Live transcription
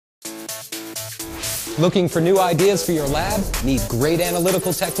Looking for new ideas for your lab? Need great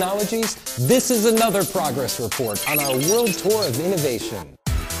analytical technologies? This is another progress report on our world tour of innovation.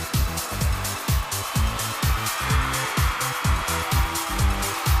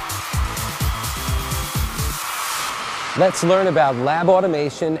 Let's learn about lab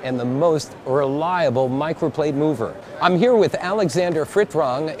automation and the most reliable microplate mover. I'm here with Alexander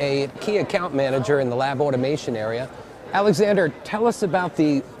Frittrong, a key account manager in the lab automation area. Alexander, tell us about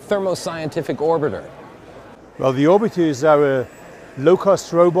the Thermo Scientific Orbiter. Well, the Orbiter is our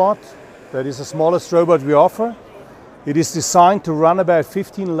low-cost robot. That is the smallest robot we offer. It is designed to run about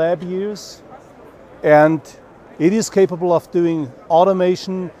 15 lab years, and it is capable of doing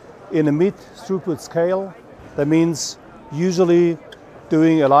automation in a mid-throughput scale. That means usually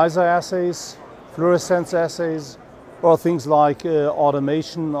doing ELISA assays, fluorescence assays, or things like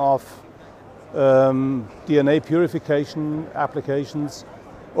automation of DNA purification applications,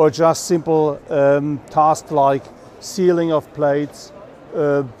 or just simple tasks like sealing of plates,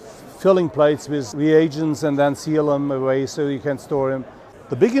 filling plates with reagents and then seal them away so you can store them.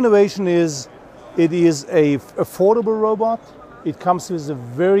 The big innovation is it is an affordable robot. It comes with a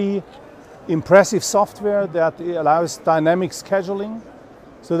very impressive software that allows dynamic scheduling.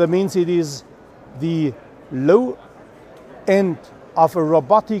 So that means it is the low end of a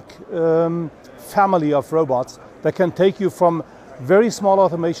robotic family of robots that can take you from very small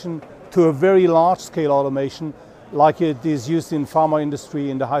automation to a very large scale automation, like it is used in pharma industry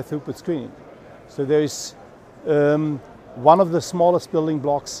in the high throughput screening. So there is one of the smallest building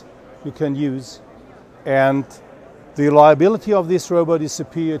blocks you can use, and the reliability of this robot is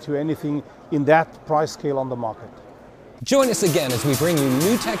superior to anything in that price scale on the market. Join us again as we bring you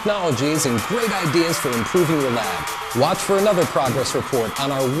new technologies and great ideas for improving your lab. Watch for another progress report on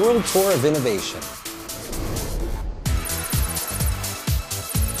our world tour of innovation.